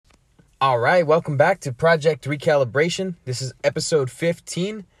All right, welcome back to Project Recalibration. This is episode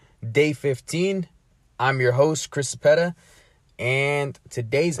 15, day 15. I'm your host, Chris Cepeda, and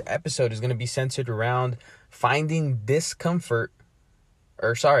today's episode is going to be centered around finding comfort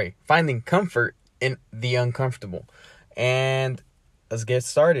in the uncomfortable. And let's get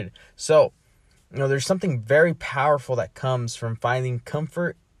started. So, there's something very powerful that comes from finding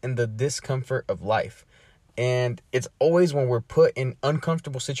comfort in the discomfort of life. And it's always when we're put in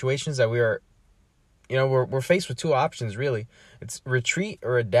uncomfortable situations that we're faced with two options, really. It's retreat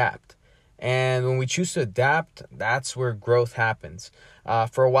or adapt. And when we choose to adapt, that's where growth happens.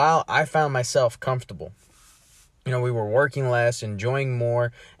 For a while, I found myself comfortable. We were working less, enjoying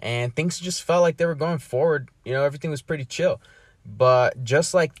more, and things just felt like they were going forward. Everything was pretty chill. But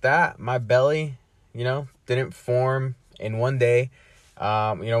just like that, my belly, didn't form in one day.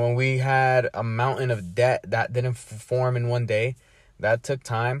 When we had a mountain of debt that didn't form in one day, that took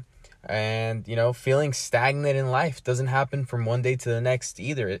time. And, feeling stagnant in life doesn't happen from one day to the next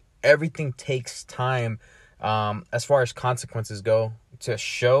either. Everything takes time, as far as consequences go, to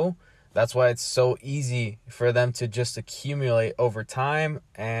show. That's why it's so easy for them to just accumulate over time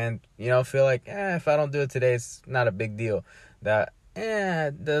and, feel like, if I don't do it today, it's not a big deal.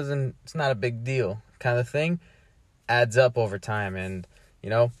 It's not a big deal kind of thing adds up over time. And,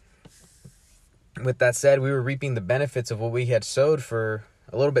 with that said, we were reaping the benefits of what we had sowed for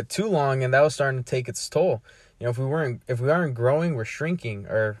a little bit too long, and that was starting to take its toll. If we aren't growing, we're shrinking,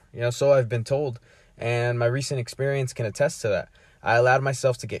 or, so I've been told. And my recent experience can attest to that. I allowed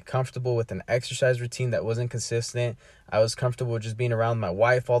myself to get comfortable with an exercise routine that wasn't consistent. I was comfortable with just being around my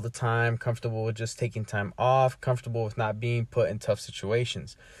wife all the time, comfortable with just taking time off, comfortable with not being put in tough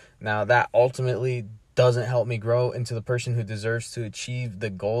situations. Now, that ultimately doesn't help me grow into the person who deserves to achieve the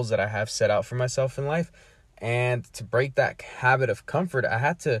goals that I have set out for myself in life. And to break that habit of comfort, I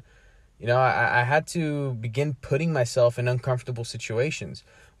had to, I had to begin putting myself in uncomfortable situations.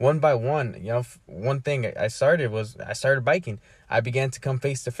 One by one, one thing I started biking. I began to come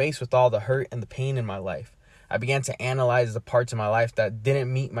face to face with all the hurt and the pain in my life. I began to analyze the parts of my life that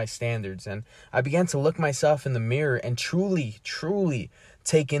didn't meet my standards. And I began to look myself in the mirror and truly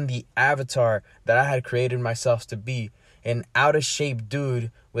take in the avatar that I had created myself to be. An out-of-shape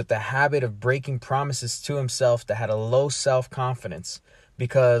dude with the habit of breaking promises to himself that had a low self-confidence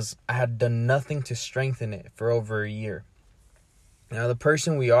because I had done nothing to strengthen it for over a year. Now, the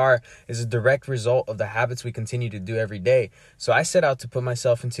person we are is a direct result of the habits we continue to do every day. So I set out to put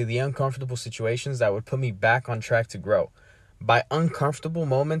myself into the uncomfortable situations that would put me back on track to grow. By uncomfortable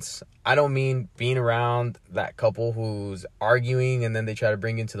moments, I don't mean being around that couple who's arguing and then they try to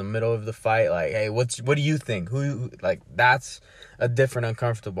bring you into the middle of the fight. Like, hey, what do you think? That's a different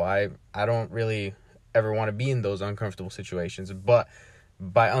uncomfortable. I don't really ever want to be in those uncomfortable situations. But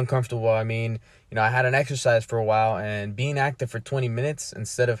by uncomfortable, I mean, I had an exercise for a while, and being active for 20 minutes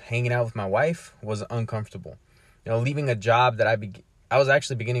instead of hanging out with my wife was uncomfortable. Leaving a job that I was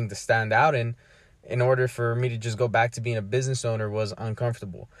actually beginning to stand out in order for me to just go back to being a business owner was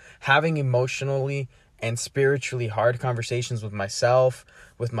uncomfortable. Having emotionally and spiritually hard conversations with myself,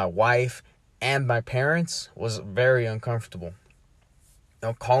 with my wife, and my parents was very uncomfortable.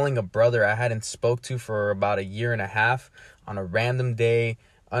 Calling a brother I hadn't spoke to for about a year and a half on a random day,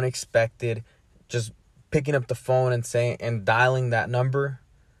 unexpected, just picking up the phone and dialing that number,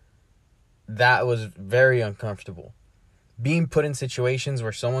 that was very uncomfortable. Being put in situations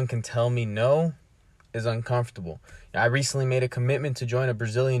where someone can tell me no is uncomfortable. I recently made a commitment to join a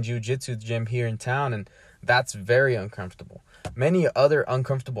Brazilian Jiu-Jitsu gym here in town, and that's very uncomfortable. Many other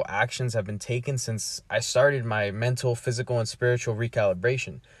uncomfortable actions have been taken since I started my mental, physical, and spiritual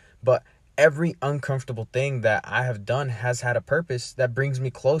recalibration. But every uncomfortable thing that I have done has had a purpose that brings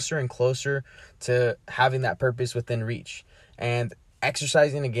me closer and closer to having that purpose within reach. And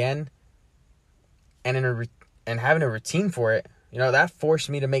exercising again and having a routine for it, that forced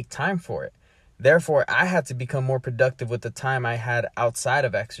me to make time for it. Therefore, I had to become more productive with the time I had outside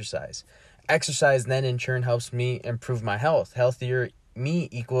of exercise. Exercise then in turn helps me improve my health. Healthier me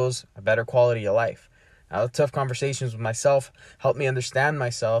equals a better quality of life. Now, the tough conversations with myself help me understand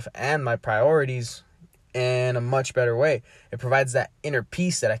myself and my priorities in a much better way. It provides that inner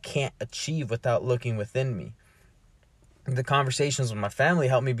peace that I can't achieve without looking within me. The conversations with my family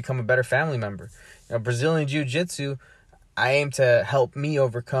help me become a better family member. Brazilian Jiu-Jitsu, I aim to help me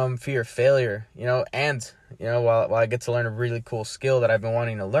overcome fear of failure, while I get to learn a really cool skill that I've been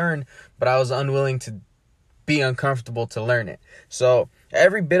wanting to learn, but I was unwilling to be uncomfortable to learn it. So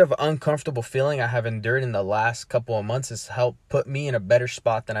Every bit of uncomfortable feeling I have endured in the last couple of months has helped put me in a better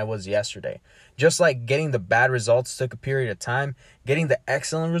spot than I was yesterday. Just like getting the bad results took a period of time, getting the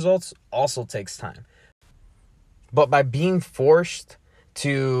excellent results also takes time. But by being forced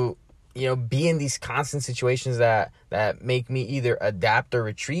to, be in these constant situations that make me either adapt or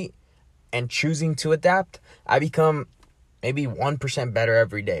retreat, and choosing to adapt, I become maybe 1% better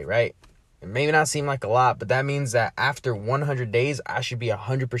every day, right? It may not seem like a lot, but that means that after 100 days, I should be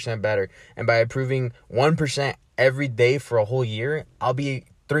 100% better. And by improving 1% every day for a whole year, I'll be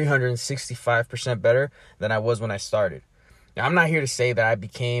 365% better than I was when I started. Now, I'm not here to say that I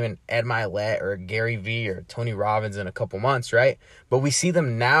became an Ed Mylett or a Gary Vee or Tony Robbins in a couple months, right? But we see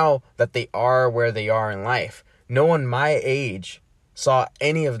them now that they are where they are in life. No one my age saw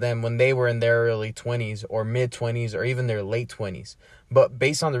any of them when they were in their early 20s or mid 20s or even their late 20s. But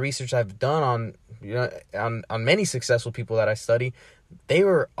based on the research I've done on many successful people that I study, they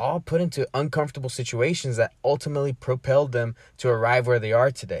were all put into uncomfortable situations that ultimately propelled them to arrive where they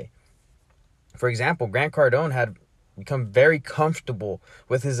are today. For example, Grant Cardone had become very comfortable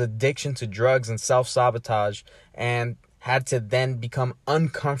with his addiction to drugs and self-sabotage, and had to then become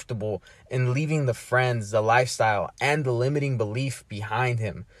uncomfortable in leaving the friends, the lifestyle, and the limiting belief behind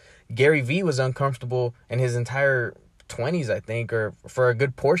him. Gary Vee was uncomfortable in his entire 20s, I think, or for a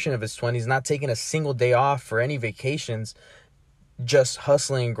good portion of his 20s, not taking a single day off for any vacations, just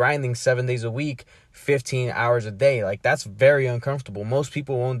hustling and grinding 7 days a week, 15 hours a day. Like, that's very uncomfortable. Most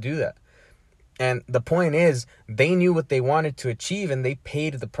people won't do that. And the point is, they knew what they wanted to achieve and they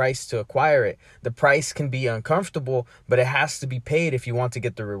paid the price to acquire it. The price can be uncomfortable, but it has to be paid if you want to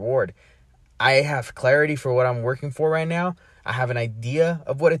get the reward. I have clarity for what I'm working for right now. I have an idea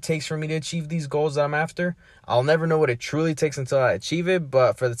of what it takes for me to achieve these goals that I'm after. I'll never know what it truly takes until I achieve it,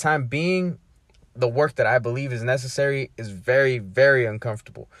 but for the time being, the work that I believe is necessary is very, very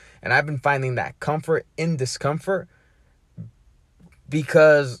uncomfortable. And I've been finding that comfort in discomfort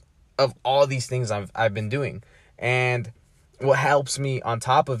because of all these things I've been doing. And what helps me on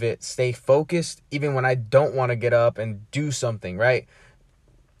top of it stay focused even when I don't want to get up and do something, right?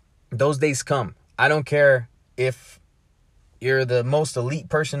 Those days come. I don't care if you're the most elite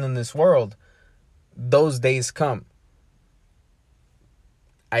person in this world. Those days come.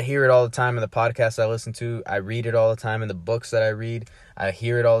 I hear it all the time in the podcasts I listen to. I read it all the time in the books that I read. I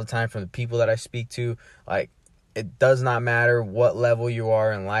hear it all the time from the people that I speak to. Like, it does not matter what level you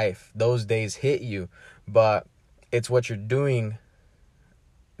are in life. Those days hit you. But it's what you're doing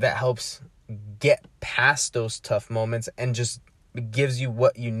that helps get past those tough moments and just gives you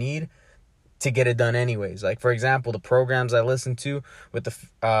what you need to get it done anyways. Like, for example, the programs I listen to with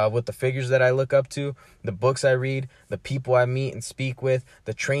the figures that I look up to, the books I read, the people I meet and speak with,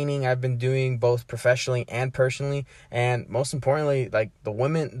 the training I've been doing both professionally and personally, and most importantly, like the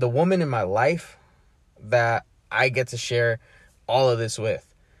woman in my life that I get to share all of this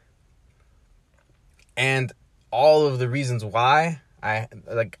with. And all of the reasons why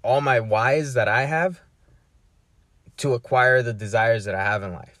all my whys that I have to acquire the desires that I have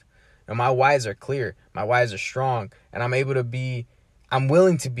in life. And my whys are clear. My whys are strong. And I'm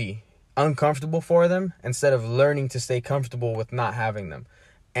willing to be uncomfortable for them instead of learning to stay comfortable with not having them.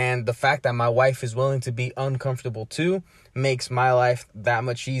 And the fact that my wife is willing to be uncomfortable too makes my life that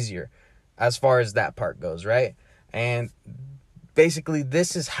much easier as far as that part goes, right? And basically,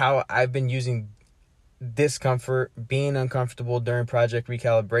 this is how I've been using discomfort, being uncomfortable during project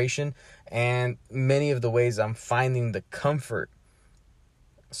recalibration, and many of the ways I'm finding the comfort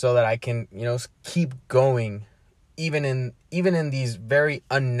so that I can, keep going even in these very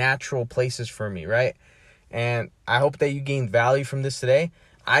unnatural places for me, right? And I hope that you gained value from this today.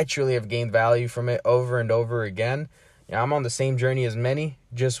 I truly have gained value from it over and over again. I'm on the same journey as many,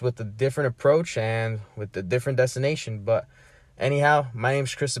 just with a different approach and with a different destination. But anyhow, my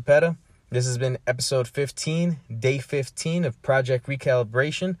name's Chris Cepeda. This has been episode 15, day 15 of Project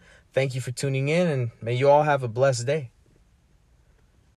Recalibration. Thank you for tuning in, and may you all have a blessed day.